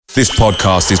This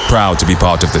podcast is proud to be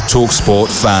part of the TalkSport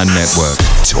Fan Network.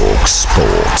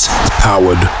 TalkSport.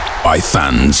 Powered by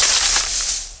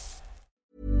fans.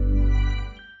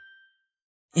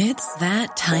 It's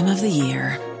that time of the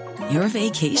year. Your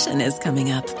vacation is coming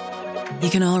up. You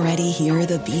can already hear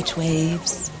the beach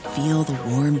waves, feel the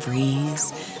warm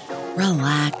breeze,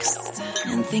 relax,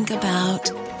 and think about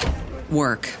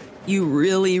work. You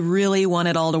really, really want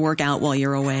it all to work out while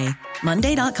you're away.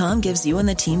 Monday.com gives you and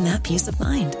the team that peace of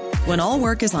mind. When all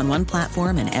work is on one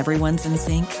platform and everyone's in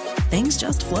sync, things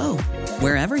just flow.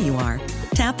 Wherever you are,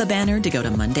 tap the banner to go to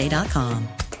Monday.com.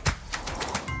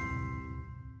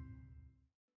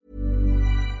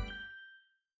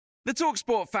 The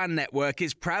TalkSport Fan Network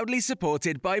is proudly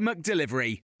supported by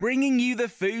McDelivery, bringing you the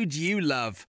food you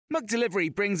love.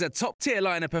 McDelivery brings a top-tier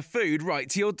lineup of food right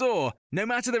to your door. No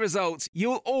matter the result,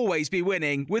 you'll always be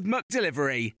winning with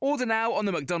McDelivery. Order now on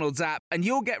the McDonald's app and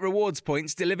you'll get rewards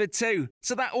points delivered too.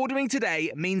 So that ordering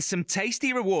today means some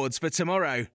tasty rewards for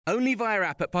tomorrow. Only via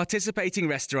app at participating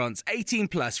restaurants. 18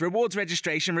 plus. Rewards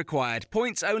registration required.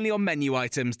 Points only on menu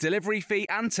items. Delivery fee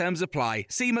and terms apply.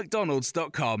 See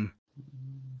mcdonalds.com.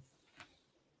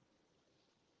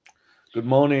 Good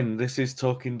morning, this is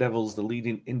Talking Devils, the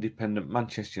leading independent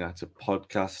Manchester United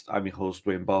podcast. I'm your host,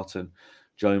 Wayne Barton,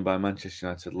 joined by Manchester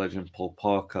United legend Paul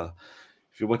Parker.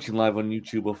 If you're watching live on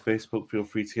YouTube or Facebook, feel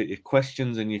free to get your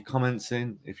questions and your comments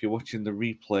in. If you're watching the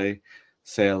replay,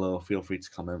 say hello, feel free to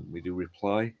comment, we do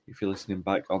reply. If you're listening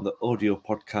back on the audio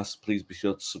podcast, please be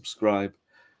sure to subscribe,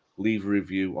 leave a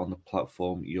review on the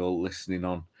platform you're listening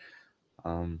on.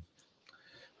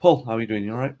 Paul, how are you doing?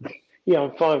 You all right? Yeah,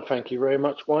 I'm fine, thank you very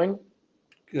much, Wayne.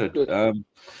 Good.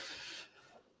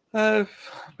 A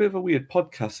bit of a weird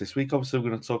podcast this week. Obviously, we're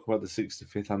going to talk about the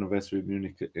 65th anniversary of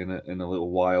Munich in a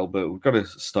little while, but we've got to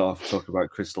start off talking about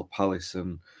Crystal Palace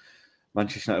and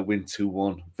Manchester United win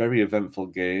 2-1. Very eventful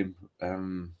game.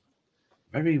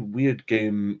 Very weird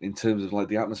game in terms of like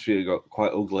the atmosphere got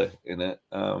quite ugly in it.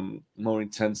 More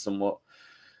intense than what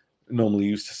normally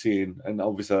used to seeing, and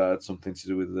obviously that had something to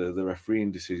do with the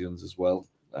refereeing decisions as well.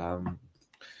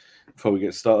 Before we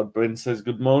get started, Ben says,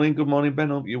 good morning, Ben,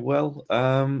 hope you're well.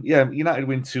 United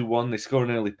win 2-1, they score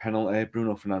an early penalty.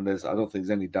 Bruno Fernandes, I don't think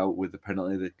there's any doubt with the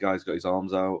penalty, the guy's got his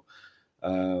arms out.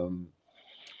 And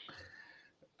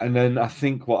then I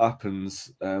think what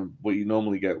happens, what you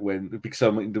normally get because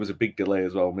there was a big delay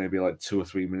as well, maybe like 2 or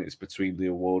 3 minutes between the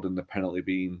award and the penalty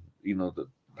being, the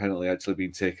penalty actually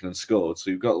being taken and scored. So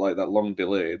you've got like that long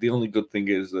delay. The only good thing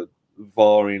is that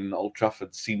VAR in Old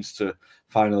Trafford seems to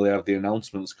finally have the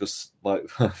announcements, because like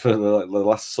for the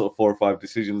last sort of 4 or 5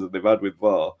 decisions that they've had with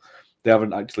VAR, they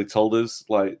haven't actually told us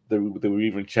like they were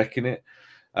even checking it.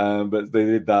 But they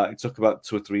did that. It took about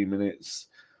 2 or 3 minutes.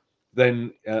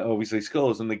 Then obviously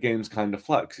scores and the game's kind of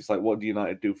flat. It's like, what do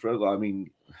United do forever? I mean,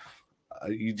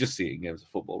 you just see it in games of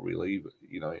football, really.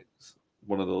 It's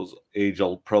one of those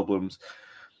age-old problems.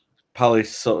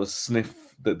 Palace sort of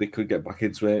sniff that they could get back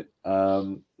into it.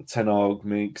 Ten Hag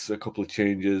makes a couple of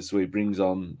changes where he brings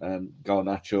on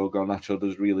Garnacho. Garnacho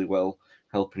does really well,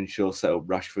 helping Shaw set up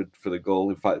Rashford for the goal.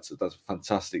 In fact, that's a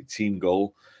fantastic team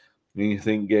goal. And you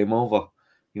think game over.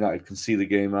 United can see the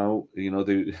game out.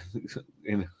 In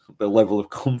the level of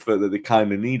comfort that they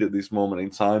kind of need at this moment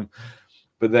in time.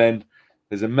 But then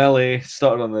there's a melee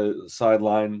started on the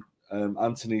sideline.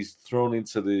 Anthony's thrown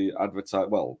into the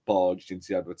barged into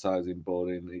the advertising board,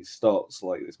 and it starts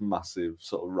like this massive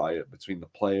sort of riot between the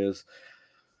players.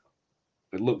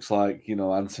 It looks like,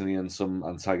 Anthony and some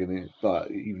antagonist,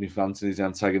 but even if Anthony's the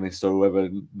antagonist or whoever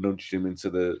nudged him into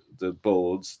the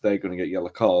boards, they're going to get yellow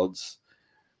cards.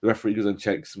 The referee goes and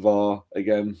checks VAR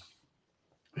again,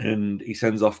 and he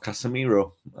sends off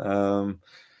Casemiro.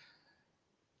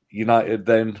 United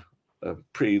then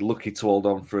pretty lucky to hold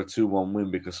on for a 2-1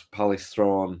 win, because Palace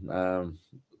throw on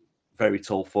very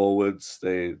tall forwards.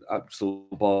 They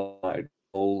absolutely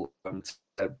ball and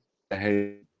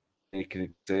ahead, making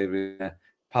it saving.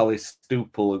 Palace do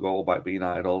pull a goal back, but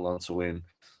United hold on to win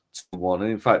 2-1.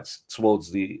 And in fact, towards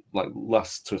the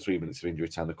last 2 or 3 minutes of injury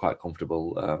time, they're quite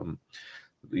comfortable.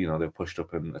 They're pushed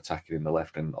up and attacking in the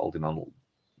left and holding on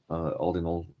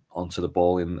onto the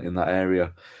ball in that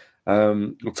area.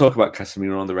 We'll talk about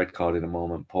Casemiro on the red card in a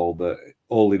moment, Paul, but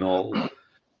all in all,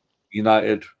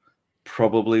 United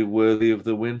probably worthy of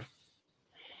the win.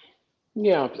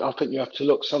 Yeah, I think you have to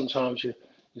look. Sometimes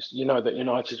you know that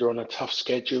United are on a tough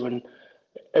schedule and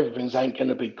everything's ain't going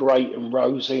to be great and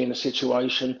rosy in a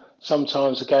situation.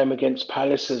 Sometimes a game against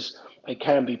Palace, they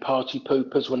can be party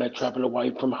poopers when they travel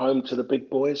away from home to the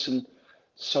big boys, and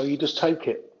so you just take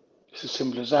it. It's as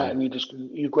simple as that, and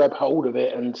you grab hold of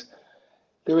it, and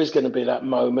there is going to be that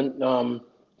moment.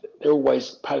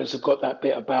 Palace have got that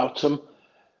bit about them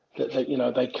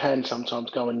that they can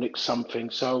sometimes go and nick something.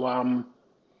 So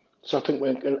I think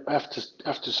we're going to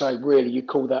have to say, really, you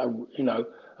call that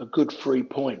a good 3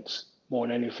 points more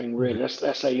than anything, really.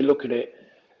 That's how you look at it.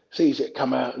 It's easy to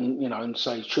come out and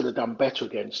say should have done better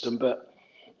against them, but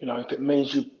if it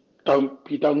means you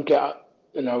don't get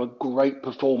a great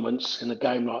performance in a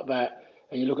game like that,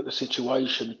 and you look at the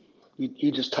situation,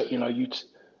 you just take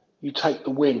you take the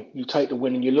win. You take the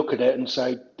win and you look at it and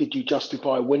say, did you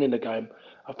justify winning the game?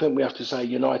 I think we have to say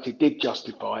United did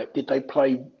justify it. Did they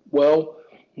play well?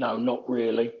 No, not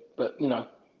really. But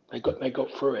they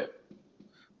got through it.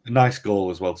 A nice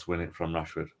goal as well to win it from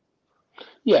Rashford.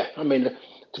 Yeah, I mean,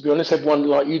 to be honest, everyone,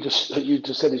 like you just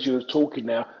said as you were talking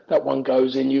now, that one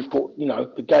goes in. You thought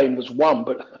the game was won,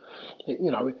 but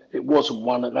it wasn't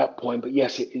won at that point. But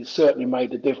yes, it certainly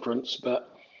made a difference.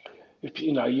 But if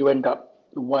you end up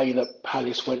the way that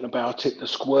Palace went about it, the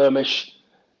skirmish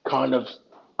kind of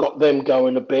got them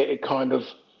going a bit. It kind of,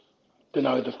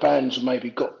 the fans maybe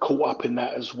got caught up in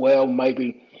that as well.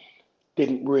 Maybe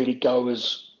didn't really go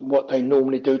as what they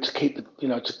normally do to keep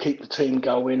the team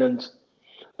going, and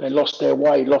they lost their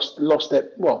way. Lost their.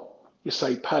 Well, you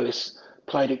say Palace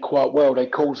played it quite well. They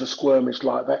cause a skirmish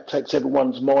like that, takes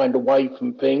everyone's mind away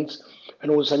from things, and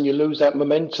all of a sudden you lose that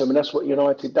momentum, and that's what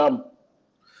United done.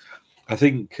 I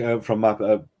think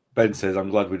from Ben says,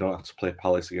 I'm glad we don't have to play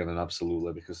Palace again, and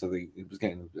absolutely, because I think it was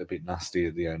getting a bit nasty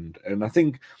at the end. And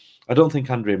I don't think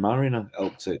Andre Marina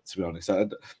helped it, to be honest. I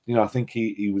think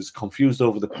he was confused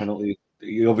over the penalty.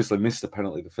 He obviously missed the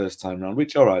penalty the first time round,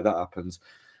 which, all right, that happens.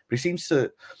 But he seems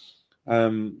to,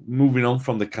 moving on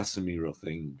from the Casemiro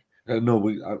thing, I'm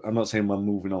not saying we're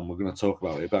moving on. We're going to talk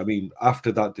about it. But I mean,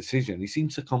 after that decision, he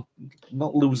seemed to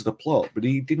not lose the plot, but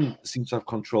he didn't seem to have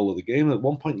control of the game. At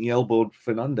one point, he elbowed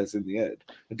Fernandes in the head.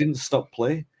 It didn't stop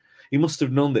play. He must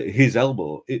have known that his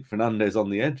elbow hit Fernandes on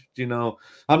the head.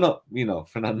 I'm not,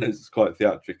 Fernandes is quite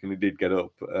theatric and he did get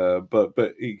up,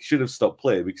 but he should have stopped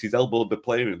play because he's elbowed the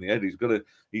player in the head.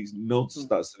 He's noticed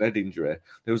that's an head injury.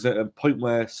 There was a point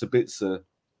where Sabitzer,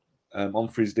 on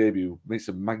for his debut, makes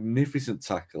a magnificent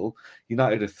tackle.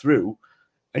 United are through,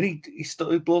 and he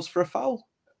blows for a foul.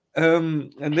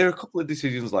 And there are a couple of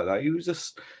decisions like that. He was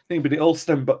just thinking, but it all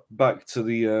stemmed back to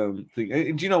the thing.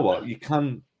 And do you know what? You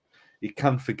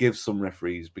can forgive some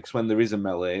referees because when there is a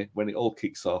melee, when it all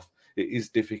kicks off, it is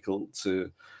difficult to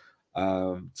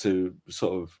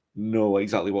sort of know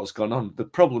exactly what's gone on. The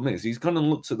problem is he's gone and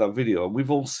looked at that video, and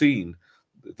we've all seen.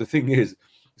 The thing is,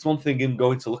 it's one thing him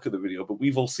going to look at the video, but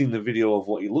we've all seen the video of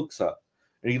what he looks at.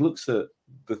 And he looks at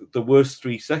the worst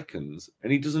 3 seconds,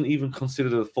 and he doesn't even consider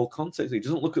the full context. He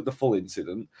doesn't look at the full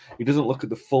incident. He doesn't look at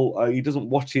the full. He doesn't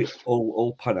watch it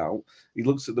all pan out. He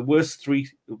looks at the worst 3.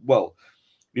 Well,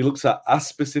 he looks at a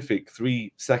specific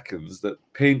 3 seconds that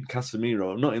paint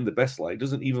Casemiro not in the best light. He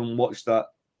doesn't even watch that.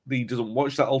 He doesn't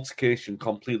watch that altercation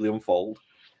completely unfold.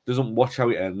 Doesn't watch how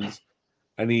it ends,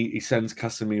 and he sends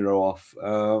Casemiro off.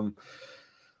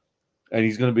 And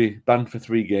he's going to be banned for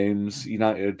 3 games.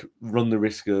 United run the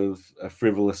risk of a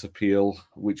frivolous appeal,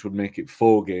 which would make it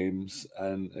 4 games,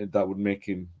 and that would make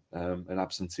him an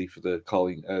absentee for the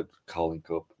Carling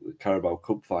Cup, Carabao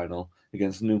Cup final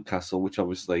against Newcastle, which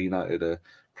obviously United are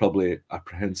probably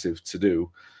apprehensive to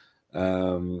do.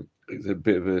 It's a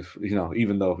bit of a,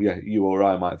 even though, you or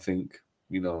I might think,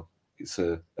 it's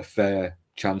a fair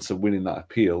chance of winning that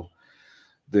appeal.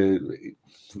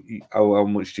 How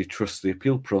much do you trust the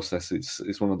appeal process?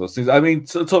 It's one of those things. I mean,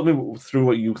 talk me through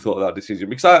what you thought of that decision,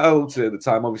 because I looked at it at the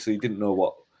time, obviously didn't know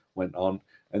what went on,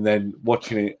 and then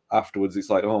watching it afterwards, it's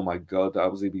like, oh my god, how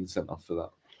was he being sent off for that?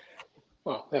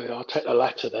 Well, there we are. I'll take the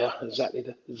latter there.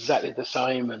 Exactly the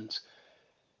same. And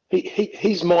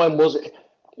his mind it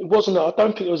wasn't. I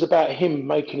don't think it was about him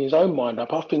making his own mind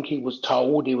up. I think he was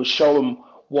told. He was shown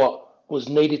what was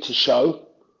needed to show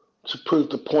to prove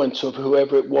the point of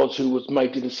whoever it was who was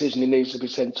made the decision he needs to be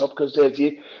sent off. Because there's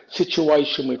the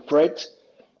situation with Fred,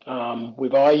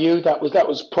 with Ayew, that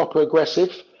was proper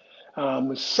aggressive.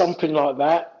 With something like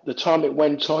that, the time it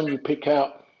went on, you pick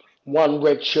out one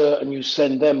red shirt and you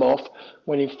send them off.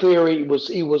 When in theory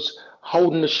he was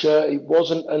holding the shirt, he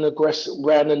wasn't an aggressive,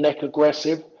 round the neck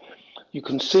aggressive. You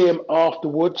can see him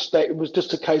afterwards that it was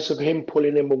just a case of him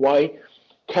pulling him away.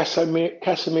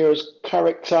 Casemiro's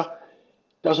character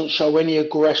doesn't show any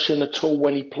aggression at all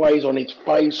when he plays on his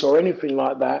face or anything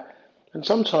like that. And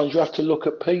sometimes you have to look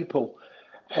at people,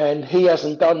 and he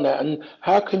hasn't done that. And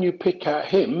how can you pick out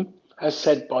him, as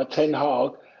said by Ten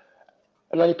Hag,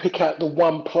 and only pick out the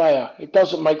one player? It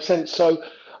doesn't make sense. So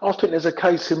I think there's a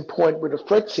case in point with the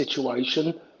Fred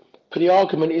situation. For the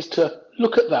argument is to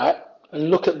look at that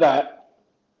and look at that,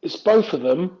 it's both of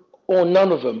them or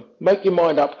none of them. Make your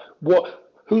mind up.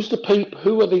 Who's the people?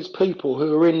 Who are these people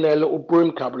who are in their little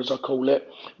broom cupboard, as I call it,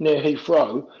 near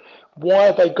Heathrow? Why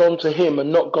have they gone to him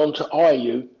and not gone to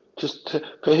IU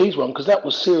for his one? Because that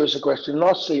was serious aggression. And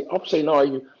I've seen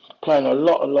IU playing a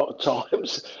lot of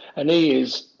times, and he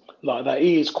is like that.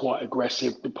 He is quite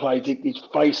aggressive. The plays he's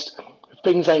faced, if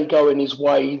things ain't going his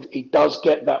way, he does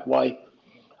get that way.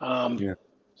 Yeah.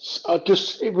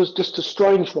 It was just a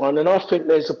strange one, and I think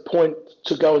there's a point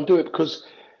to go and do it because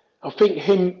I think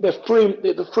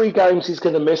the three games he's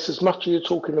going to miss. As much as you're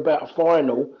talking about a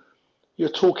final, you're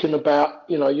talking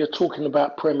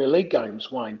about Premier League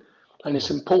games, Wayne, and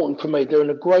it's important for me. They're in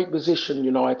a great position,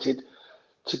 United,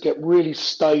 to get really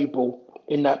stable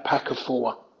in that pack of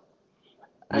four,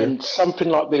 and something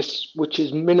like this, which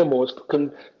is minimal, it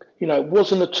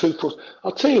wasn't a 2-4.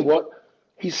 I'll tell you what,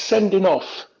 he's sending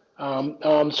off.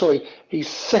 His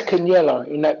second yellow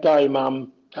in that game.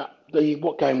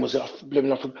 What game was it?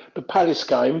 The Palace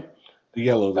game. The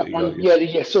yellow that he got.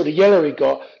 Yeah. So the yellow he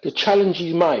got, the challenge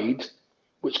he made,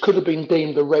 which could have been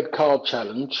deemed a red card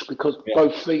challenge because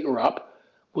both feet are up,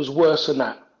 was worse than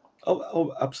that.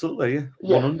 Oh, absolutely,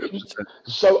 yeah. 100%.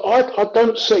 So I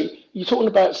don't see. You're talking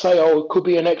about it could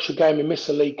be an extra game and miss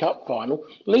a League Cup final.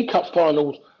 League Cup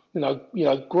finals,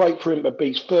 great for him to be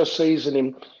his first season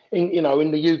in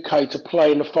the UK to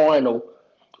play in the final.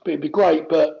 But it'd be great.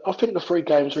 But I think the three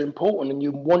games are important, and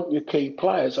you want your key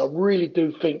players. I really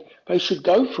do think they should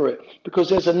go for it because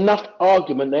there's enough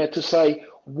argument there to say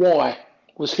why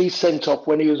was he sent off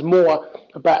when he was more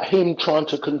about him trying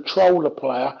to control a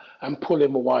player and pull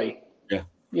him away. Yeah,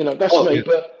 that's me. Yeah.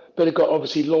 But they've got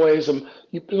obviously lawyers, and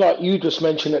like you just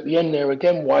mentioned at the end there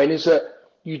again, Wayne, is that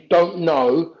you don't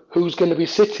know who's going to be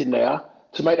sitting there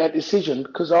to make that decision,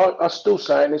 because I still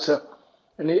say, and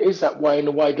it is that way in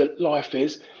the way that life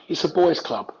is. It's a boys'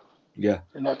 club. Yeah,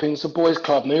 and that means it's a boys'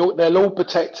 club. And they'll all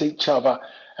protect each other.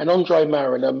 And Andre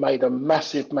Mariner made a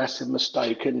massive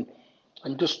mistake, and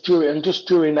just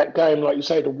during that game, like you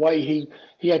say, the way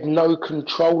he had no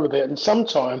control of it. And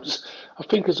sometimes I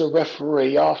think as a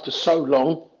referee, after so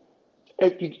long,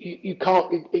 you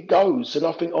can't. It goes. And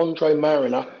I think Andre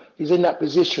Mariner is in that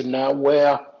position now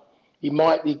where he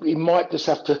might just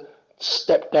have to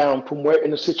step down from where in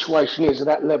the situation is at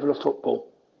that level of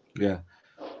football. Yeah.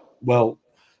 Well,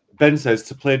 Ben says,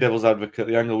 to play devil's advocate,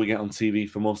 the angle we get on TV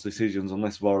for most decisions,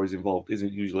 unless VAR is involved,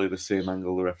 isn't usually the same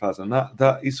angle the ref has. And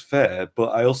that is fair. But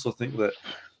I also think that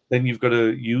then you've got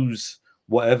to use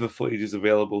whatever footage is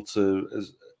available to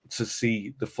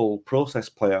see the full process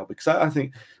play out. Because I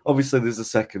think, obviously, there's a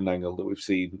second angle that we've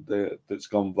seen that's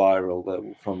gone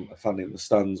viral from a fan in the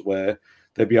stands where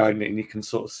they're behind it and you can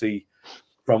sort of see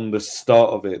from the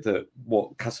start of it that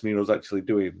what Casemiro's actually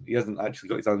doing. He hasn't actually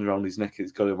got his hands around his neck,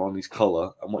 he's got him on his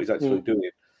collar, and what he's actually doing,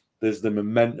 there's the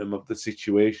momentum of the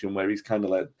situation where he's kind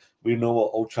of like, we know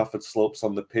what Old Trafford slopes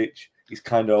on the pitch, he's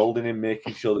kind of holding him,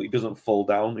 making sure that he doesn't fall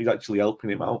down, he's actually helping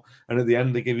him out, and at the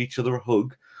end they give each other a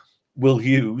hug. Will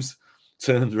Hughes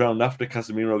turns around after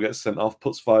Casemiro gets sent off,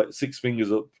 puts 6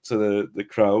 fingers up to the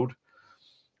crowd,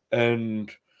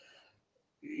 and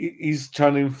he's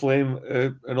trying to inflame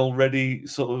an already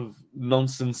sort of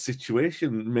nonsense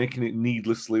situation, making it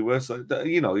needlessly worse.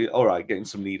 All right, getting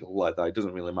some needle like that, it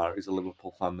doesn't really matter. He's a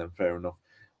Liverpool fan, then fair enough.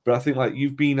 But I think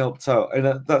you've been helped out,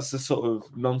 and that's the sort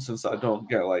of nonsense that I don't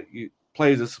get.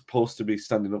 Players are supposed to be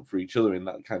standing up for each other in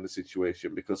that kind of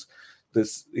situation because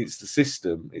it's the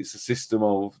system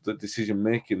of the decision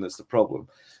making that's the problem.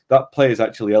 That player's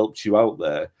actually helped you out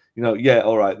there.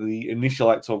 All right, the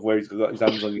initial act of where he's got his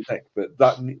hands on your neck, but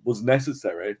that was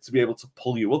necessary to be able to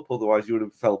pull you up. Otherwise, you would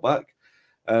have fell back.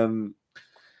 And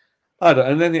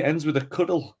then it ends with a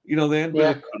cuddle. With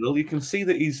a cuddle. You can see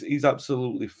that he's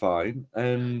absolutely fine.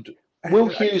 And Will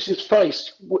Hughes'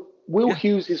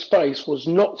 face was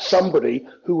not somebody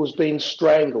who was being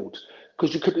strangled.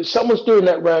 Because if someone's doing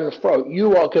that round the throat,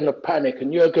 you are going to panic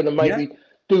and you're going to maybe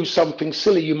do something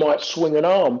silly. You might swing an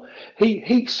arm. He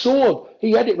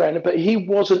had it round him, but he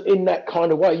wasn't in that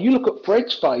kind of way. You look at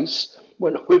Fred's face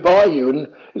when we're by you, and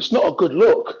it's not a good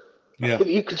look. Yeah.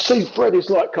 You could see Fred is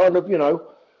like kind of,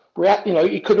 react.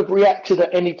 He could have reacted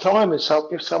at any time if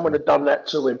someone had done that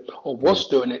to him or was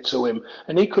doing it to him,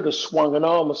 and he could have swung an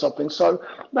arm or something. So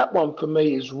that one for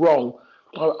me is wrong.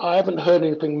 I haven't heard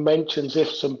anything mentions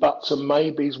ifs and buts and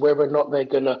maybes whether or not they're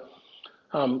going to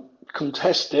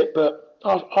contest it, but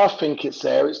I think it's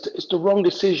there. It's the wrong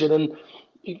decision, and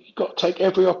you've got to take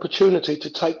every opportunity to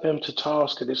take them to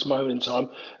task at this moment in time.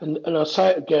 And I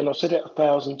say it again, I've said it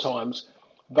 1,000 times,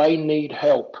 they need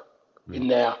help in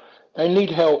there. They need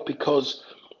help because,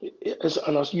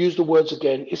 and I use the words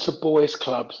again, it's a boys'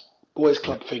 club. boys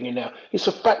club thing now. It's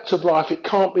a fact of life. It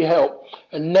can't be helped.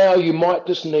 And now you might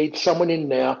just need someone in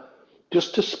there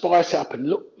just to spice up and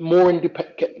look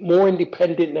get more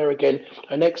independent there again,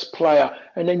 an ex-player,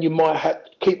 and then you might have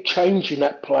to keep changing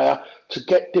that player to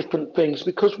get different things,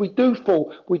 because we do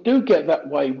get that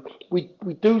way. We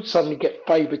do suddenly get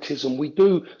favouritism. We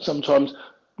do sometimes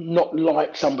not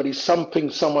like something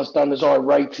someone's done has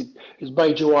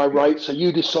made you irate, so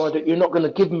you decide that you're not going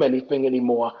to give them anything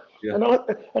anymore. Yeah.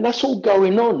 And that's all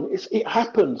going on. It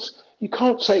happens. You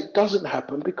can't say it doesn't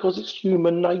happen because it's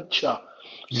human nature.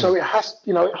 So it has.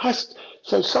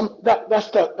 So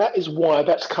that is why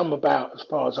that's come about. As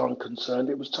far as I'm concerned,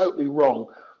 it was totally wrong,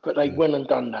 but they went and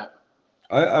done that.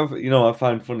 I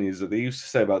find funny is that they used to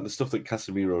say about the stuff that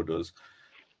Casemiro does.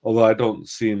 Although I don't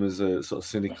see him as a sort of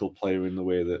cynical player in the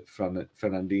way that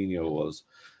Fernandinho was,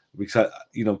 because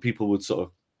people would sort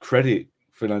of credit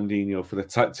Fernandinho for the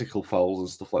tactical fouls and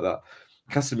stuff like that.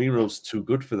 Casemiro's too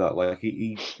good for that. Like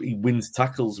he wins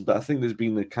tackles, but I think there's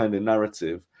been the kind of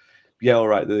narrative. Yeah, all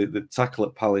right. The tackle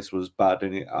at Palace was bad,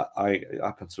 and I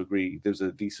happen to agree. There's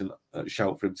a decent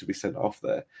shout for him to be sent off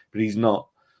there, but he's not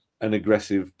an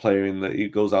aggressive player in that he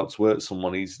goes out to hurt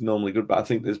someone. He's normally good, but I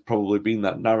think there's probably been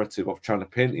that narrative of trying to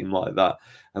paint him like that,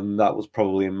 and that was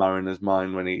probably in Mariner's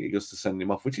mind when he goes to send him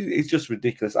off, which is just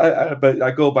ridiculous. But I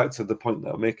go back to the point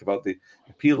that I make about the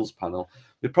appeals panel.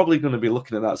 They're probably going to be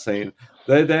looking at that saying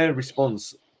their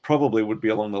response probably would be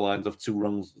along the lines of 2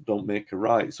 wrongs don't make a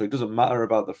right. So it doesn't matter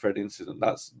about the Fred incident.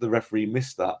 That's the referee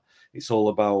missed that. It's all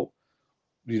about,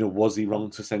 was he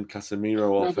wrong to send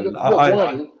Casemiro off?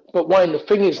 But Wayne, the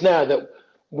thing is now that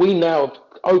we now have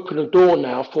opened a door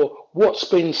now for what's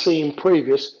been seen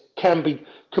previous can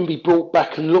be brought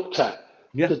back and looked at.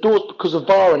 Yeah. The doors, because of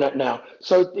VAR and that now.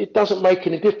 So it doesn't make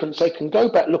any difference. They can go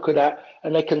back, look at that,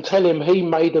 and they can tell him he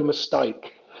made a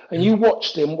mistake. And you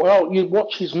watched him, you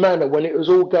watch his manner when it was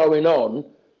all going on.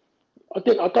 I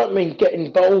don't mean get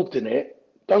involved in it.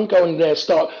 Don't go in there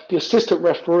the assistant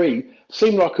referee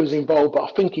seemed like he was involved, but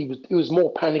I think he was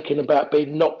more panicking about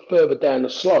being knocked further down the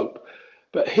slope.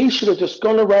 But he should have just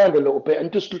gone around a little bit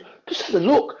and just had a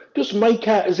look, just make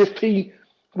out as if he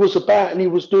was about and he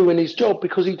was doing his job,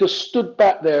 because he just stood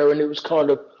back there and it was kind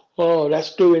of, oh,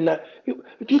 that's doing that.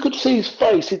 If you could see his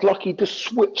face, it's like he just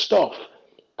switched off,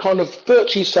 kind of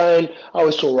virtually saying, oh,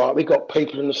 it's all right, we got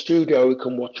people in the studio who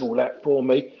can watch all that for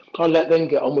me. I'll let them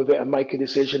get on with it and make a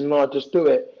decision, and I just do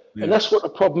it. Yeah. And that's what the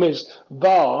problem is.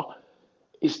 VAR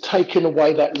is taking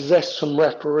away that zest from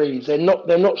referees. They're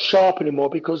not sharp anymore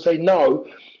because they know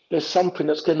there's something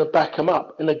that's going to back them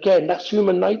up. And again, that's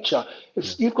human nature.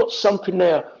 You've got something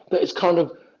there that is kind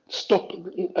of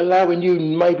allowing you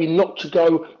maybe not to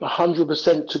go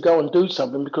 100% to go and do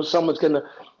something because someone's going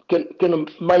to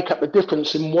make up the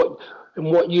difference in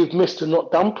what you've missed and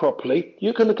not done properly.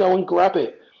 You're going to go and grab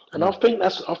it. And I think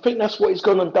that's what he's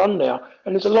gone and done now.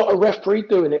 And there's a lot of referee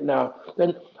doing it now.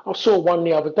 Then I saw one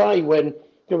the other day when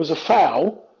there was a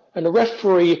foul and the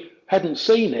referee hadn't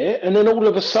seen it, and then all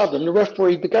of a sudden the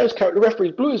referee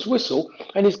blew his whistle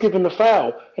and he's given the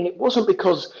foul. And it wasn't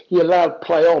because he allowed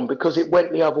play on, because it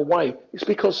went the other way. It's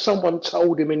because someone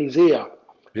told him in his ear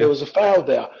there was a foul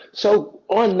there. So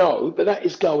I know that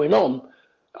is going on.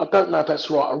 I don't know if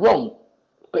that's right or wrong.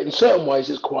 But in certain ways,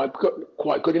 it's quite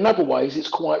good. In other ways, it's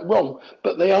quite wrong.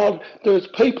 But there's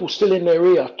people still in their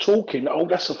ear talking, oh,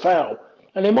 that's a foul.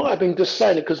 And they might have been just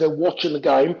saying it because they're watching the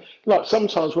game. Like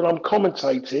sometimes when I'm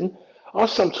commentating, I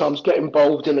sometimes get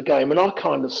involved in the game and I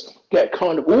kind of get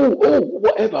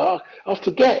whatever. I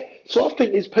forget. So I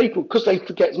think these people, because they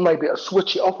forget maybe to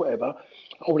switch it off, whatever,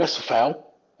 oh, that's a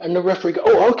foul. And the referee goes,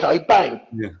 oh, okay, bang.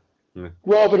 Yeah.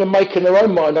 Rather than making their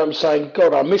own mind up and saying,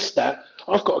 God, I missed that.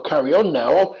 I've got to carry on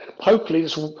now. Hopefully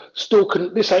this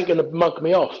ain't going to mug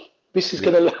me off. This is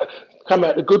going to come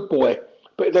out the good boy.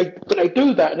 But they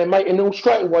do that, and all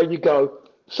straight away you go,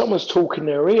 someone's talking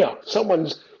their ear. Someone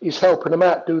is helping them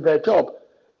out do their job.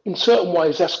 In certain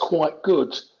ways, that's quite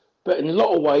good. But in a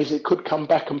lot of ways, it could come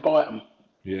back and bite them.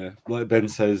 Yeah, like Ben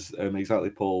says,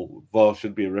 exactly, Paul, VAR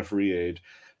should be a referee aid.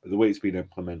 But the way it's been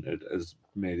implemented has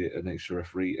made it an extra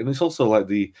referee. And it's also like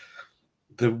the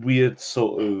weird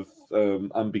sort of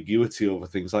ambiguity over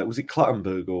things. Like, was it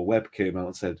Clattenburg or Webb came out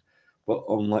and said, but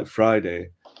on like Friday,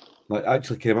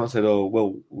 actually came out and said, oh,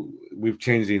 well, we've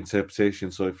changed the interpretation.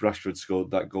 So if Rashford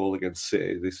scored that goal against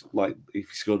City, if he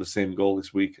scored the same goal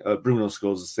this week, Bruno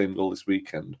scores the same goal this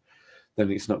weekend,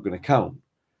 then it's not going to count.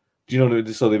 Do you know?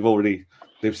 So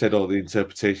they've said, oh, the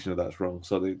interpretation of that's wrong.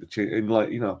 So they change,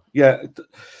 and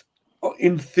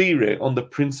in theory, on the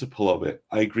principle of it,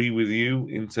 I agree with you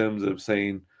in terms of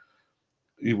saying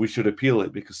we should appeal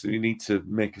it because we need to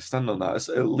make a stand on that. It's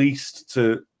at least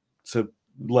to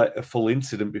let a full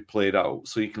incident be played out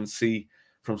so you can see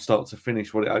from start to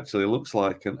finish what it actually looks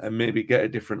like and maybe get a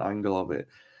different angle of it.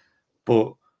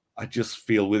 But I just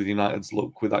feel with United's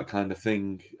luck with that kind of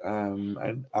thing,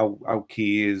 and how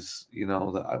key is,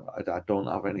 that I don't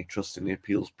have any trust in the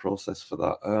appeals process for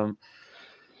that.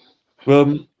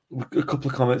 Well, a couple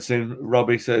of comments in.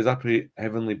 Robbie says, happy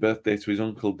heavenly birthday to his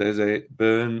uncle Desi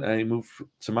Byrne. He moved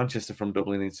to Manchester from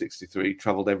Dublin in '63,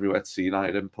 travelled everywhere to see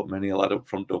United and put many a lad up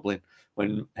from Dublin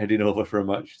when heading over for a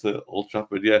match to Old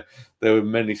Trafford. Yeah, there were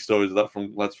many stories of that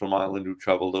from lads from Ireland who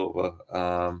travelled over.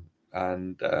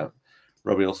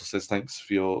 Robbie also says, thanks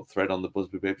for your thread on the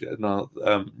Busby Babes. No,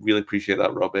 really appreciate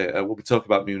that, Robbie. We'll be talking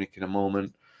about Munich in a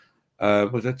moment.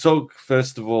 But I talk,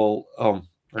 first of all,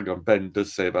 hang on, Ben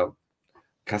does say about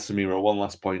Casemiro, one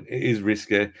last point. It is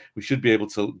risky. We should be able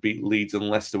to beat Leeds and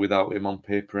Leicester without him on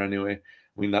paper anyway.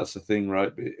 I mean, that's the thing,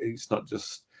 right? It's not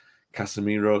just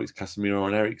Casemiro, it's Casemiro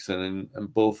and Eriksen,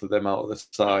 and both of them out of the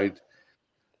side.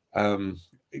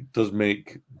 It does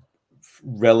make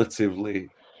relatively,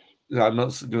 I'm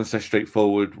not going to say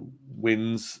straightforward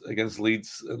wins against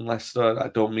Leeds and Leicester. I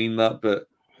don't mean that, but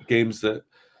games that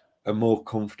are more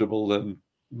comfortable than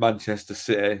Manchester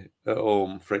City at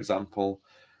home, for example,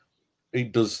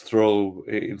 it does throw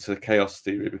it into chaos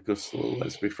theory because, well,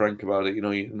 let's be frank about it,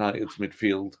 United's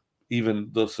midfield, even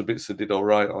though Sabitzer did all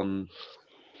right on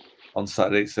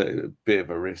Saturday, it's a bit of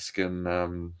a risk. And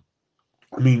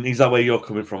I mean, is that where you're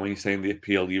coming from when you're saying the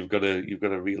appeal? You've got to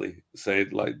really say,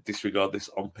 like, disregard this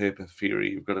on paper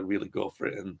theory. You've got to really go for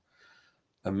it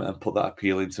and put that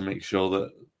appeal in to make sure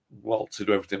that, well, to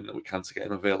do everything that we can to get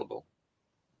him available.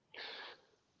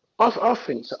 I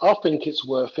think so. I think it's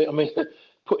worth it. I mean,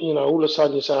 all of a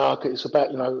sudden you say, it's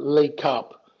about, League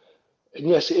Cup. And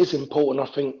yes, it is important,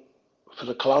 I think, for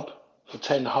the club, for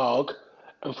Ten Hag,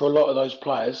 and for a lot of those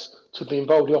players to be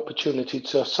involved in the opportunity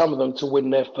to some of them to win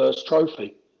their first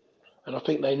trophy. And I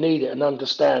think they need it and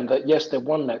understand that, yes, they've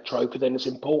won that trophy, then it's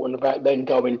important about then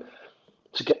going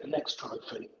to get the next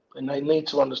trophy. And they need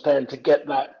to understand to get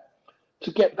that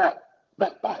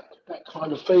back, that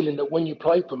kind of feeling that when you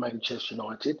play for Manchester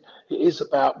United, it is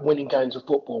about winning games of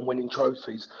football and winning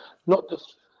trophies, not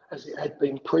just as it had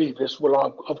been previous.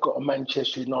 Well, I've got a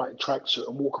Manchester United tracksuit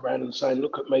and walk around and saying,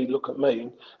 look at me,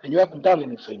 and you haven't done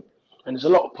anything. And there's a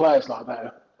lot of players like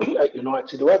that at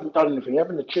United who haven't done anything,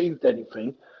 haven't achieved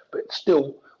anything,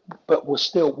 but were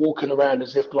still walking around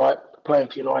as if like playing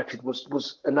for United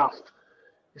was enough.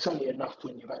 It's only enough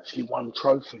when you've actually won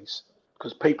trophies,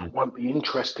 because people won't be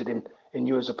interested in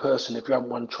you as a person if you haven't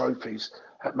won trophies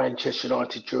at Manchester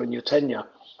United during your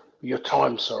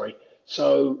time.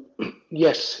 So,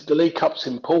 yes, the League Cup's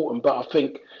important, but I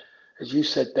think, as you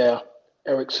said there,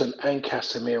 Eriksen and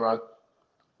Casemiro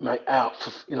make out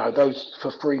for those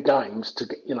for 3 games to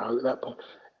get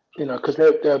because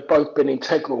they've both been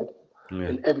integral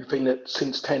in everything that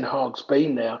since Ten Hag's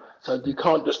been there. So you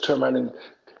can't just turn around and,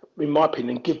 in my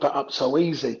opinion, give that up so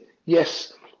easy.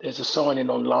 Yes, there's a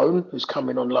signing on loan who's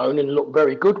coming on loan and looked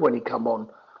very good when he come on.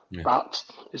 Yeah. But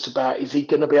it's about, is he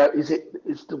going to be able,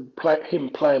 him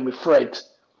playing with Fred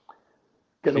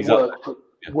going to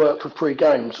work for 3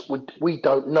 games? We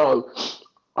don't know.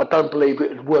 I don't believe it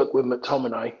would work with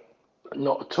McTominay,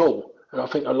 not at all. And I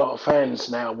think a lot of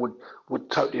fans now would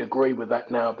totally agree with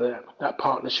that now, that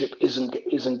partnership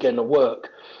isn't going to work.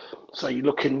 So you're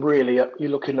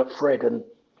looking at Fred and,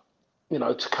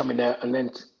 to come in there and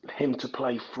then him to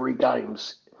play 3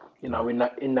 games, in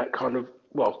that kind of,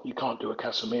 well, you can't do a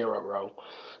Casemiro role.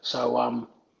 So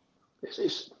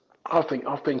I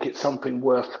think it's something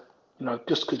worth,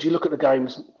 just because you look at the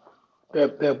games,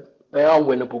 they are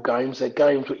winnable games. They're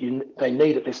games that they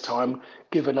need at this time,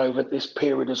 given over this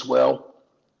period as well.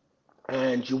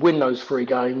 And you win those 3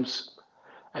 games,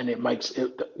 and it makes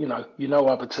it,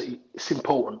 it's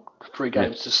important, 3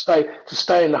 games to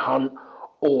stay in the hunt,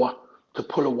 or to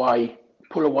pull away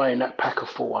in that pack of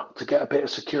 4 to get a bit of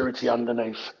security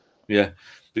underneath. Yeah,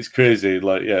 it's crazy.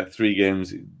 3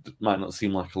 games, it might not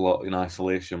seem like a lot in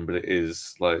isolation, but it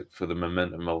is, for the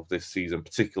momentum of this season,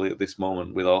 particularly at this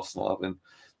moment with Arsenal having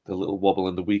the little wobble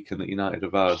in the weekend that United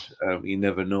have had. You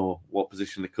never know what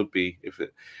position they could be if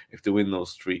they win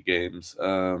those 3 games.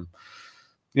 And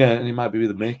it might be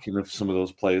the making of some of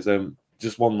those players.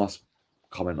 Just one last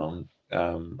comment on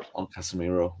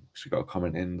Casemiro, because we got a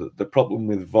comment in. The problem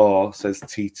with VAR, says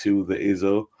T2 the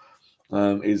Izzo,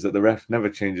 is that the ref never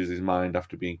changes his mind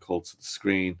after being called to the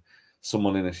screen.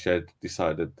 Someone in a shed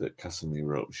decided that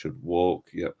Casemiro should walk.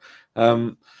 Yeah.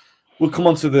 We'll come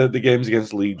on to the games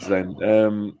against Leeds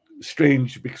then.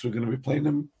 Strange, because we're going to be playing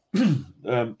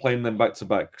them back to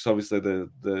back. Because obviously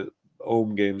the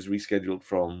home games rescheduled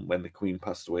from when the Queen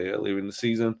passed away earlier in the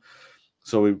season.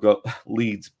 So we've got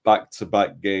Leeds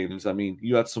back-to-back games. I mean,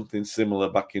 you had something similar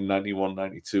back in 91,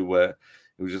 92 where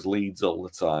it was just Leeds all the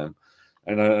time.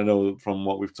 And I know from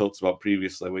what we've talked about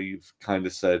previously where you've kind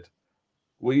of said,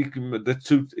 well, you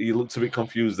looked a bit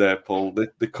confused there, Paul.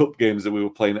 The cup games that we were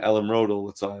playing at Ellen Road all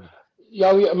the time. Yeah,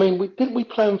 I mean, we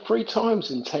play them 3 times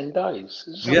in 10 days?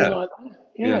 Something like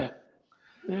that.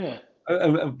 Yeah.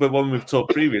 But when we've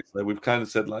talked previously, we've kind of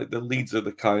said like the Leeds are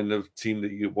the kind of team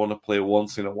that you want to play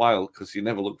once in a while because you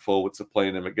never look forward to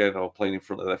playing them again or playing in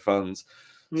front of their fans.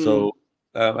 So,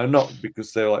 and not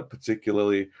because they're like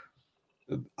particularly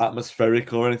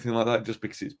atmospheric or anything like that, just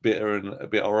because it's bitter and a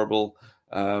bit horrible,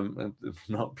 and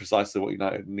not precisely what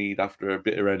United need after a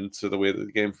bitter end to the way that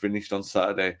the game finished on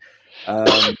Saturday.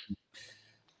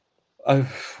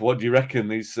 What do you reckon?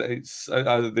 They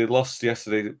lost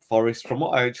yesterday at Forest. From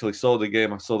what I actually saw the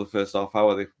game, I saw the first half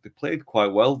hour. They played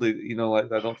quite well.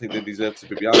 I don't think they deserved to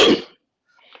be behind,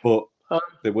 but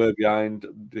they were behind.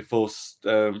 They forced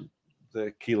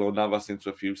the Kilo Navas into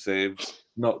a few saves.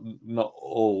 Not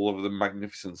all of the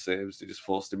magnificent saves. They just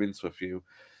forced him into a few.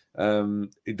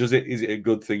 Is it a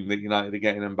good thing that United are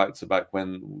getting them back to back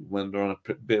when they're on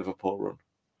a bit of a poor run?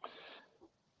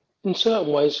 In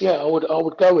certain ways, yeah, I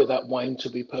would go with that, Wayne. To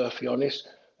be perfectly honest,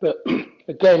 but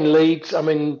again, Leeds. I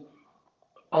mean,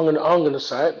 I'm gonna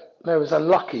say it. They was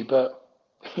unlucky, but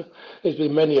there's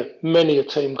been many a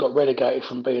team got relegated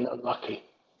from being unlucky.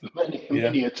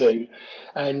 Many a team,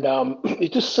 and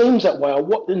it just seems that way.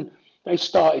 They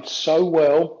started so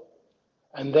well,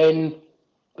 and then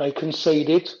they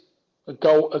conceded a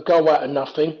goal out of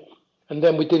nothing, and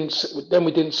then we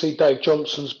didn't see Dave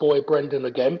Johnson's boy Brendan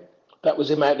again. That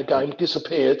was him out of the game,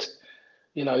 disappeared.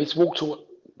 He's walked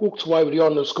away with the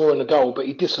honour of scoring a goal, but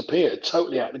he disappeared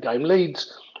totally out of the game.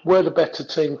 Leeds were the better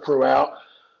team throughout,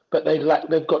 but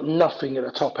they've got nothing at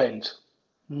the top end.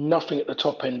 Nothing at the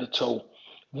top end at all.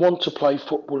 Want to play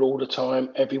football all the time,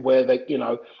 everywhere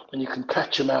and you can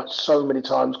catch them out so many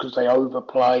times because they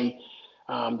overplay.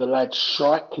 The lad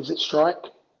Strike, is it Strike?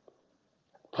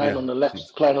 Playing on the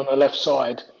left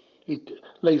side.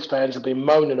 Leeds fans have been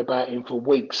moaning about him for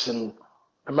weeks, and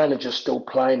the manager's still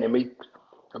playing him.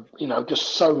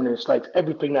 Just so many mistakes.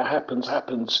 Everything that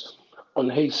happens on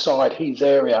his side, his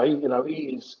area.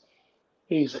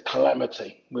 He's a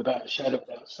calamity without a shadow of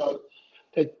doubt. So,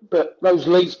 but those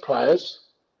Leeds players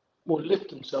will lift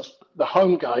themselves. The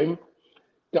home game,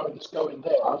 going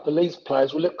there, the Leeds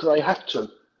players will lift because they have to,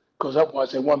 because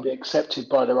otherwise they won't be accepted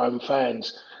by their own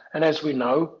fans. And as we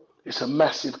know, it's a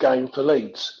massive game for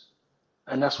Leeds.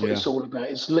 And that's what it's all about.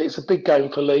 It's a big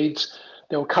game for Leeds.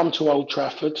 They'll come to Old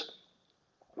Trafford,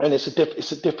 and it's a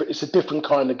different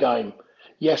kind of game.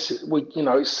 Yes,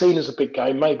 it's seen as a big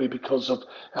game, maybe because of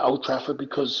at Old Trafford,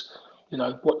 because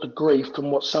what the grief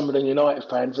and what some of the United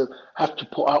fans have to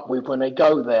put up with when they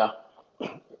go there.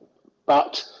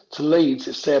 But to Leeds,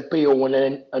 it's their be all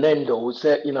and end all. It's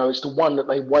it's the one that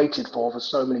they waited for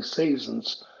so many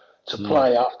seasons to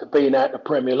play after being out of the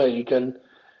Premier League.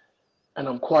 And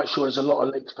I'm quite sure there's a lot of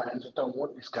Leeds fans that don't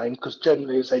want this game because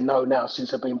generally, as they know now,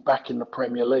 since they've been back in the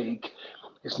Premier League,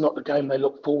 it's not the game they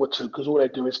look forward to because all they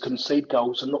do is concede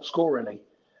goals and not score any.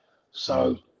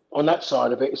 So on that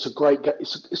side of it, it's a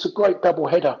great double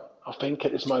header, I think,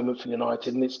 at this moment for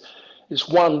United, and it's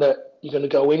one that you're going to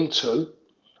go into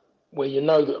where you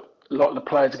know that a lot of the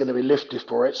players are going to be lifted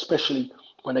for it, especially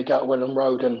when they go to Welland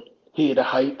Road and hear the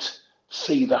hate,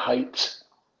 see the hate.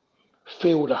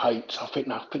 Feel the hate. I think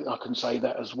I can say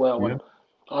that as well. Yeah. And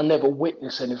I never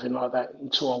witnessed anything like that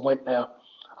until I went there.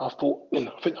 I thought,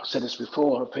 I think I said this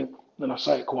before. And I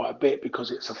say it quite a bit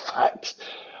because it's a fact.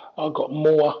 I got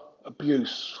more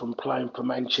abuse from playing for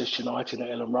Manchester United at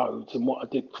Ellen Road than what I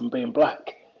did from being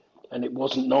black. And it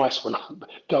wasn't nice when I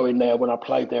go in there when I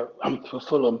played there for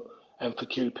Fulham and for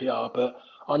QPR. But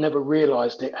I never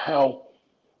realised how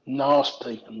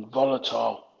nasty and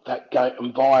volatile that game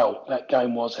and vile that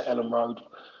game was at Ellen Road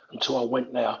until I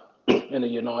went there in a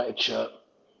United shirt.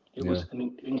 It was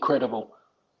incredible.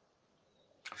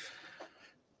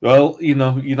 Well,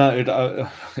 United,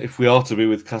 if we are to be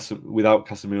without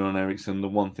Casemiro and Eriksen, the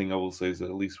one thing I will say is that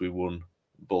at least we won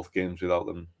both games without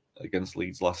them against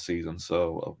Leeds last season.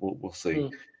 So we'll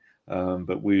see.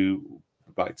 But we're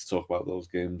back to talk about those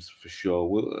games for sure.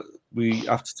 We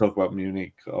have to talk about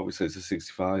Munich. Obviously, it's the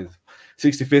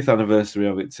 65th anniversary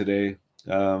of it today.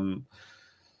 When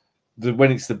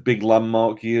it's the big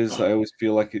landmark years, I always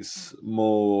feel like it's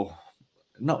more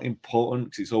not important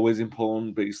because it's always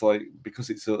important, but it's like because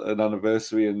it's an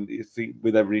anniversary, and you think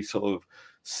with every sort of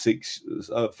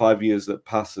 5 years that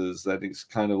passes, then it's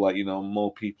kind of like,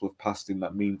 more people have passed in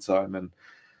that meantime, and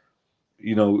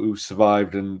who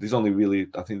survived. And I think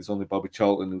there's only Bobby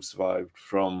Charlton who survived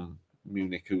from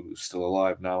Munich, who's still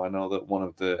alive now. I know that one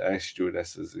of the air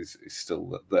stewardesses is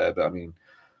still there, but I mean,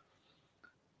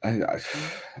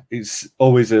 it's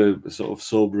always a sort of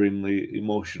soberingly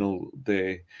emotional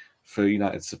day for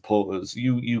United supporters.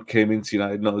 You came into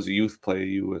United not as a youth player;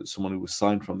 you were someone who was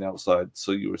signed from the outside,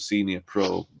 so you were a senior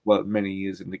pro. Well, many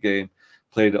years in the game,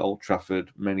 played at Old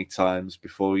Trafford many times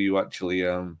before you actually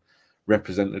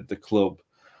represented the club.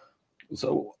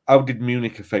 So, how did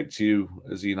Munich affect you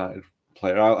as a United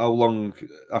player? How long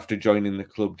after joining the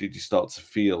club did you start to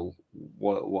feel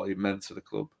what it meant to the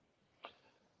club?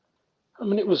 I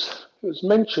mean, it was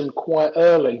mentioned quite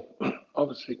early.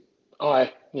 Obviously,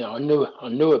 I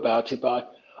knew about it,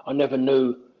 but I never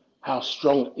knew how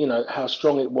strong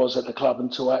it was at the club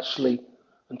until I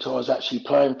was actually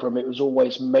playing for him. It was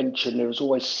always mentioned. There was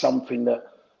always something that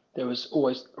there was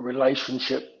always a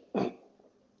relationship,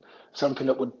 something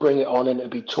that would bring it on and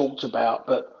it'd be talked about.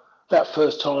 But that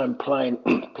first time playing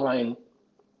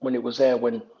when it was there,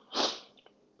 in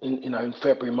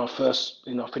February, my first,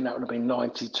 I think that would have been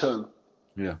 92.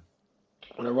 Yeah.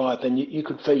 When I arrived, then you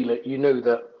could feel it. You knew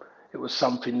that it was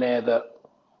something there that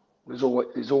is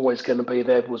always going to be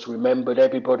there, was remembered.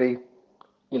 Everybody,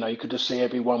 you could just see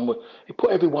everyone. It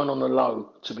put everyone on the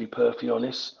low, to be perfectly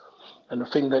honest. And the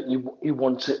thing that you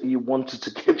wanted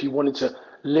to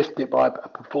lift it by a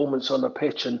performance on the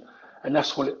pitch, and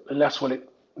that's what it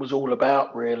was all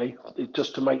about, really.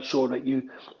 Just to make sure that you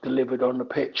delivered on the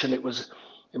pitch, and it was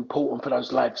important for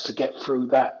those lads to get through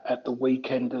that at the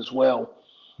weekend as well.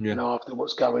 Yeah. After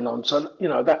what's going on, so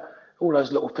that all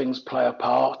those little things play a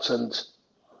part, and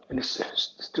it's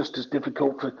just as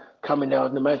difficult for coming down.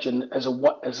 And imagine as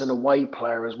an away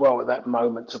player as well at that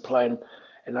moment to play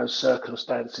in those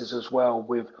circumstances as well,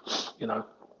 with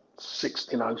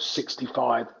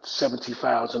 65,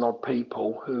 70,000 odd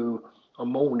people who are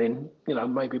mourning.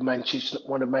 Maybe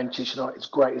one of Manchester United's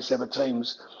greatest ever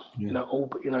teams. Yeah.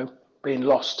 Being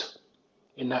lost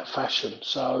in that fashion.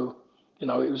 So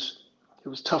it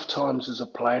was tough times as a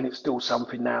player, and it's still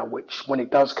something now, which when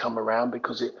it does come around,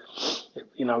 because it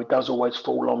does always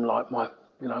fall on like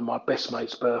my best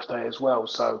mate's birthday as well.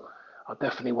 So I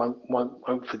definitely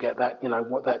won't forget that,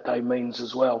 what that day means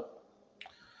as well.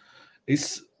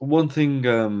 It's one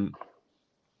thing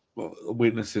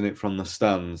witnessing it from the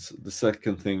stands. The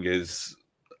second thing is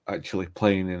actually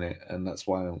playing in it, and that's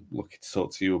why I'm looking to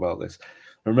talk to you about this.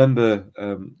 I remember,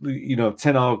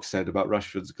 Ten Hag said about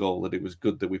Rashford's goal that it was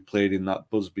good that we played in that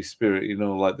Busby spirit,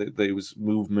 like that it was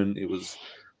movement, it was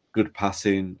good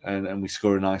passing, and we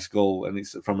score a nice goal, and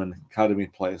it's from an academy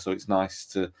player, so it's nice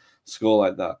to score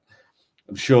like that.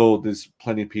 I'm sure there's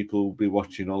plenty of people who'll be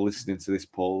watching or listening to this,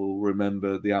 Paul, who'll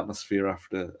remember the atmosphere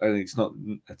after, and it's not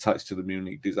attached to the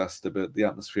Munich disaster, but the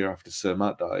atmosphere after Sir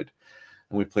Matt died,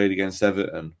 and we played against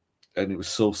Everton, and it was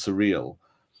so surreal.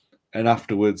 And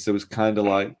afterwards, there was kind of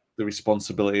like the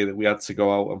responsibility that we had to go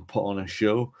out and put on a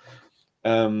show.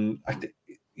 You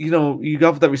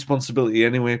have that responsibility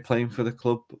anyway, playing for the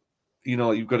club.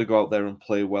 You've got to go out there and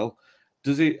play well.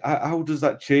 How does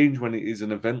that change when it is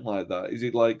an event like that? Is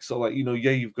it like,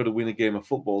 you've got to win a game of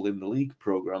football in the league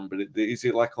program, but is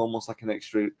it like almost like an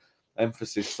extra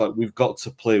emphasis? Like, we've got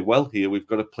to play well here. We've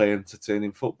got to play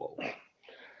entertaining football.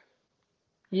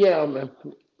 Yeah, I mean,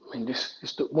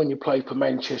 when you play for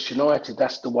Manchester United,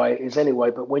 that's the way it is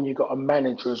anyway. But when you've got a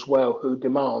manager as well who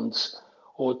demanded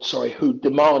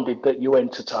that you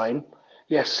entertain,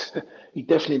 yes, he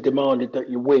definitely demanded that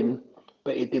you win,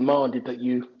 but he demanded that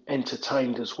you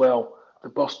entertained as well. The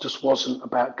boss just wasn't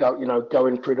about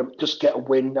going through them, just get a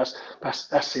win.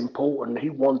 That's important. He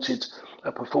wanted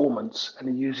a performance, and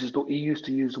he used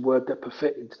to use the word that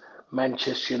befitted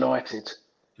Manchester United.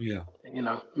 Yeah.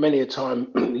 Many a time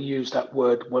he used that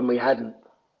word when we hadn't,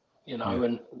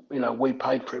 and we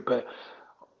paid for it. But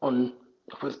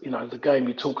the game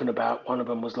you're talking about, one of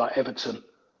them was like Everton,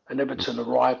 and Everton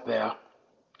arrived there,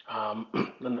 and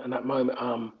that moment,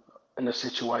 in the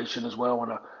situation as well.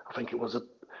 And I think it was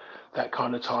that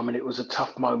kind of time, and it was a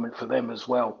tough moment for them as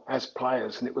well as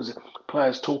players. And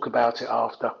players talk about it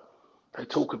after. They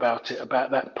talk about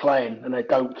that playing, and they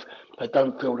don't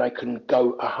feel they can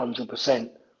go 100%.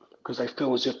 Because they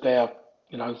feel as if they're,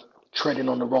 treading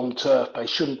on the wrong turf. They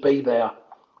shouldn't be there.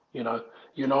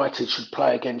 United should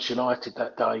play against United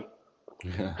that day.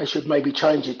 Yeah. They should maybe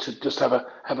change it to just have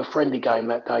a friendly game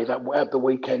that day. That have the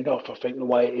weekend off. I think the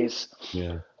way it is.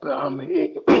 Yeah. But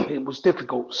it was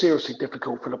difficult, seriously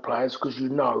difficult for the players, because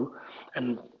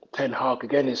and Ten Hag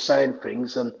again is saying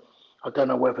things, and I don't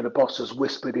know whether the boss has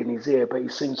whispered in his ear, but he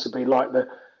seems to be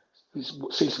he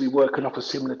seems to be working off a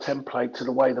similar template to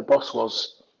the way the boss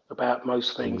was about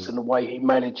most things and the way he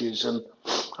manages. And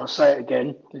I'll say it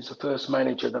again, he's the first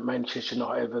manager that Manchester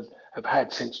United have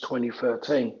had since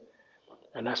 2013.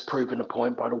 And that's proven a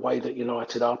point by the way that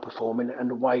United are performing and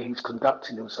the way he's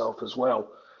conducting himself as well.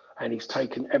 And he's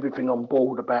taken everything on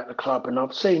board about the club. And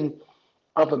I've seen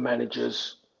other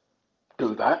managers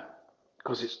do that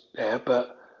because it's there,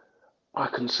 but I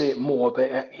can see it more.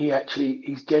 But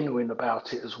he's genuine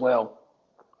about it as well.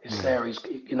 It's there.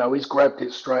 He's grabbed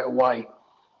it straight away.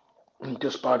 And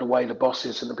just by the way the boss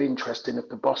is, and it'd be interesting if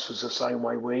the boss was the same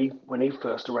way when he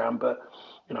first around. But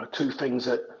two things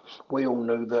that we all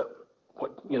knew that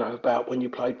about when you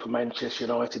played for Manchester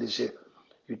United is you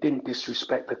didn't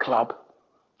disrespect the club,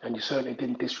 and you certainly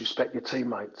didn't disrespect your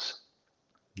teammates.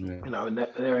 Yeah. And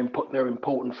they're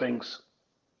important things.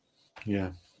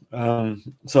 Yeah.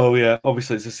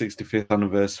 Obviously it's the 65th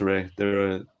anniversary.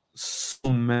 There are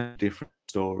so many different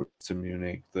stories to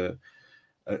Munich that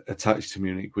are attached to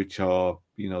Munich, which are,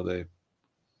 they're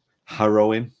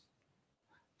harrowing.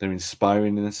 They're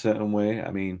inspiring in a certain way. I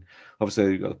mean,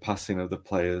 obviously you've got the passing of the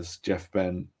players, Jeff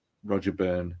Bent, Roger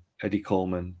Byrne, Eddie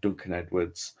Coleman, Duncan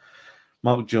Edwards,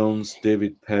 Mark Jones,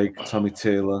 David Pegg, Tommy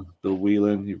Taylor, Bill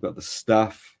Whelan. You've got the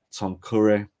staff, Tom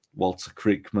Curry, Walter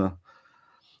Crickmer,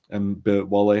 and Bert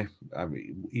Wally. I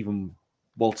mean, even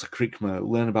Walter Crickmer,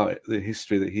 learn about the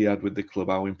history that he had with the club,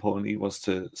 how important he was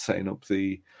to setting up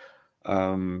the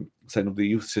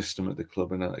youth system at the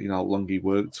club, and how long he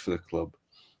worked for the club.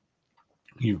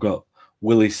 You've got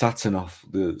Willie Satinoff,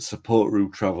 the support who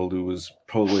travelled, who was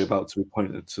probably about to be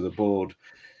appointed to the board.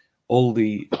 All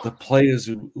the players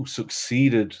who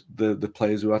succeeded the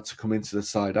players who had to come into the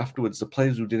side afterwards, the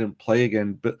players who didn't play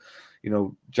again, but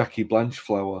Jackie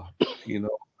Blanchflower,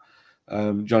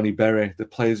 Johnny Berry, the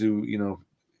players who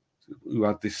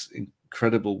had this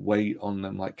incredible weight on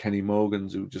them, like Kenny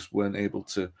Morgans, who just weren't able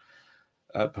to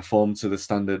perform to the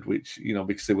standard, which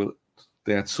because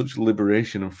they had such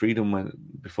liberation and freedom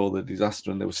before the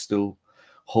disaster, and they were still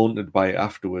haunted by it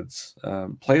afterwards.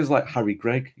 Players like Harry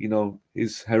Gregg,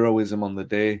 his heroism on the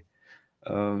day,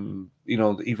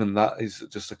 even that is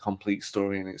just a complete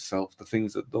story in itself. The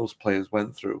things that those players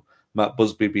went through. Matt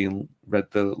Busby being read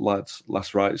the lad's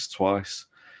last rites twice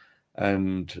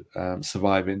and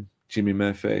surviving. Jimmy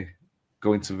Murphy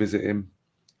going to visit him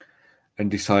and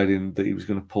deciding that he was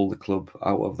going to pull the club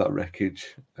out of that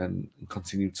wreckage and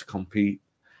continue to compete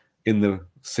in the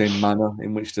same manner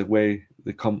in which the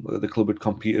club had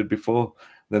competed before.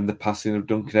 Then the passing of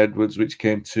Duncan Edwards, which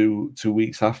came 2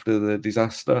 weeks after the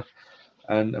disaster,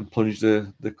 and plunged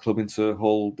the club into a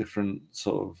whole different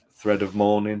sort of thread of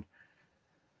mourning.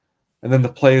 And then the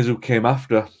players who came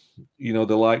after, the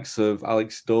likes of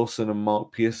Alex Dawson and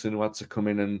Mark Pearson, who had to come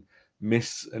in and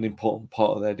miss an important part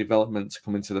of their development to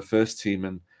come into the first team,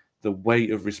 and the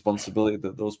weight of responsibility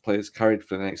that those players carried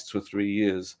for the next 2 or 3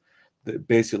 years, that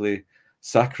basically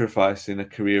sacrificing a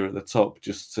career at the top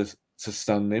just to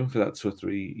stand in for that 2 or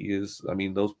 3 years. I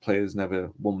mean, those players never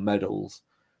won medals,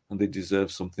 and they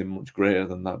deserve something much greater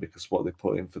than that because of what they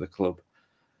put in for the club.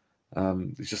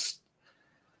 It's just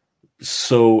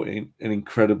an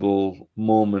incredible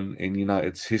moment in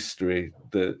United's history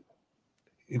that,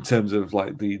 in terms of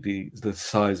like the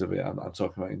size of it, I'm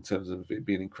talking about in terms of it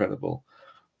being incredible,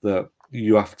 that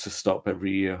you have to stop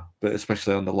every year, but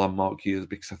especially on the landmark years,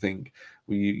 because I think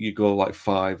you go like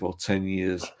 5 or 10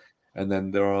 years, and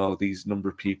then there are these number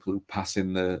of people who pass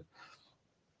in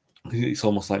it's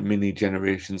almost like mini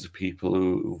generations of people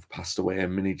who've passed away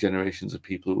and mini generations of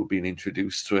people who have been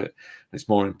introduced to it. It's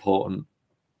more important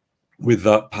with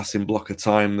that passing block of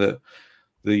time that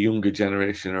the younger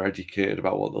generation are educated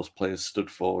about what those players stood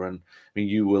for. And I mean,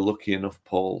 you were lucky enough,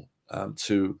 Paul,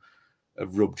 to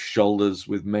have rubbed shoulders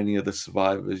with many of the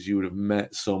survivors. You would have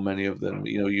met so many of them.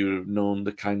 You would have known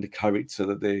the kind of character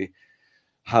that they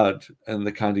had and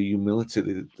the kind of humility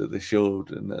that they showed.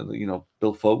 And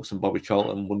Bill Foulkes and Bobby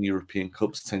Charlton won European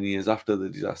Cups 10 years after the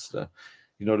disaster.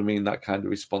 You know what I mean? That kind of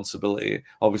responsibility.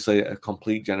 Obviously, a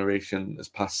complete generation has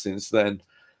passed since then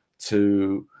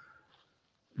to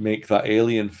make that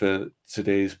alien for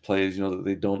today's players, that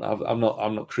they don't have. I'm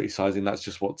not criticizing. That's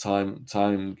just what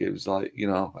time gives. Like,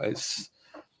 it's,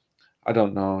 I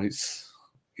don't know. It's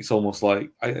almost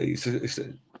like it's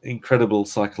an incredible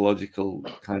psychological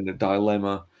kind of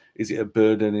dilemma. Is it a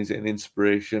burden? Is it an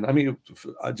inspiration? I mean,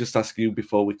 I just ask you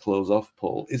before we close off,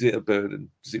 Paul. Is it a burden?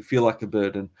 Does it feel like a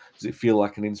burden? Does it feel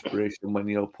like an inspiration when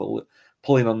you're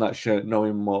pulling on that shirt,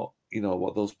 knowing what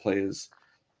those players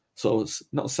sort of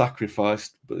not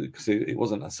sacrificed, but because it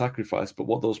wasn't a sacrifice, but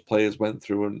what those players went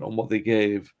through and what they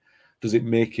gave Does it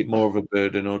make it more of a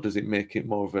burden, or does it make it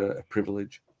more of a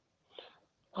privilege?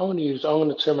 I'm going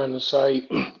to turn around and say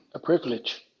a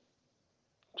privilege,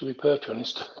 to be perfectly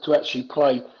honest, to actually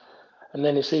play. And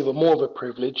then it's even more of a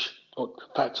privilege, or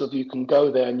the fact of you can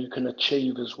go there and you can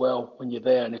achieve as well when you're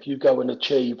there. And if you go and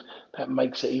achieve, that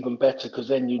makes it even better, because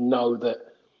then you know that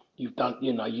you've done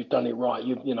it right.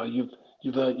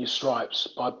 You've earned your stripes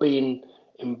by being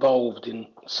involved in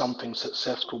something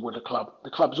successful with the club.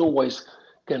 The club's always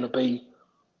going to be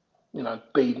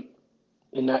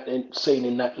seen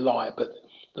in that light, but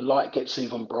the light gets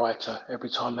even brighter every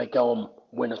time they go and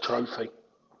win a trophy.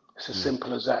 It's as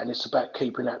simple as that, and it's about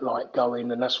keeping that light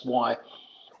going, and that's why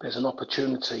there's an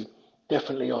opportunity,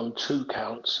 definitely on 2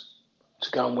 counts,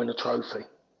 to go and win a trophy.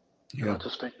 Yeah.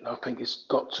 I think it's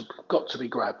got to be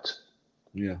grabbed.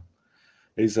 Yeah.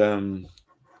 There's a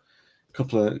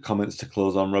couple of comments to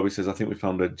close on. Robbie says, I think we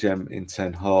found a gem in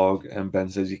Ten Hag. And Ben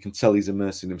says, you can tell he's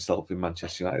immersing himself in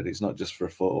Manchester United. It's not just for a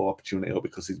photo opportunity or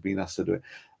because he's been asked to do it.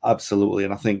 Absolutely.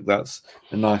 And I think that's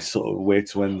a nice sort of way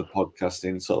to end the podcast,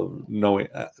 in sort of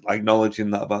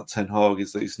acknowledging that about Ten Hag,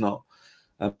 is that it's not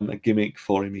a gimmick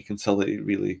for him. You can tell that it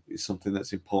really is something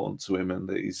that's important to him, and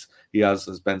that he has,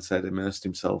 as Ben said, immersed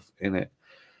himself in it.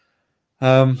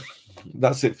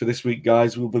 That's it for this week,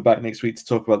 guys. We'll be back next week to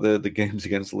talk about the games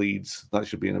against Leeds. That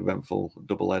should be an eventful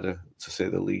double-header, to say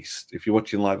the least. If you're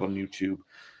watching live on YouTube,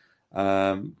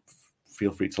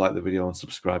 feel free to like the video and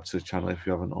subscribe to the channel if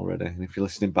you haven't already. And if you're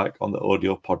listening back on the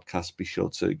audio podcast, be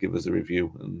sure to give us a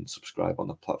review and subscribe on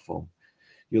the platform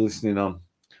you're listening on.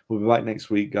 We'll be back next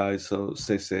week, guys, so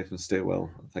stay safe and stay well.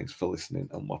 Thanks for listening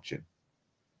and watching.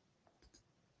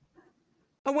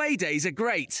 Away days are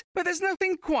great, but there's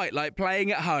nothing quite like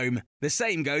playing at home. The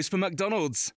same goes for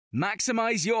McDonald's.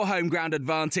 Maximise your home ground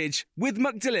advantage with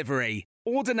McDelivery.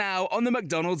 Order now on the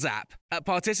McDonald's app. At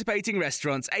participating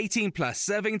restaurants, 18 plus,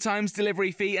 serving times,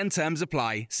 delivery fee and terms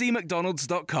apply. See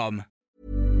mcdonalds.com.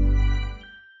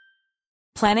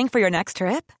 Planning for your next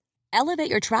trip? Elevate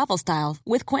your travel style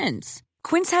with Quince.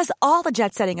 Quince has all the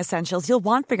jet-setting essentials you'll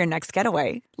want for your next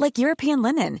getaway, like European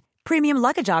linen, premium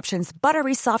luggage options,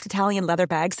 buttery soft Italian leather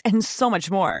bags, and so much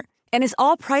more. And is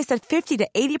all priced at 50 to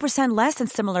 80% less than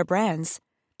similar brands.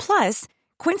 Plus,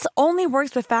 Quince only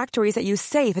works with factories that use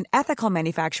safe and ethical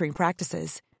manufacturing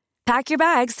practices. Pack your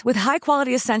bags with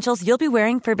high-quality essentials you'll be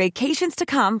wearing for vacations to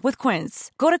come with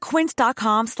Quince. Go to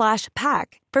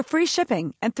quince.com/pack for free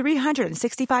shipping and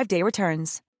 365-day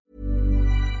returns.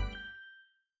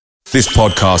 This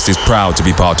podcast is proud to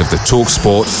be part of the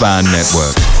TalkSport Fan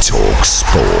Network.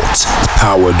 TalkSport.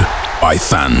 Powered by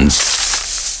fans.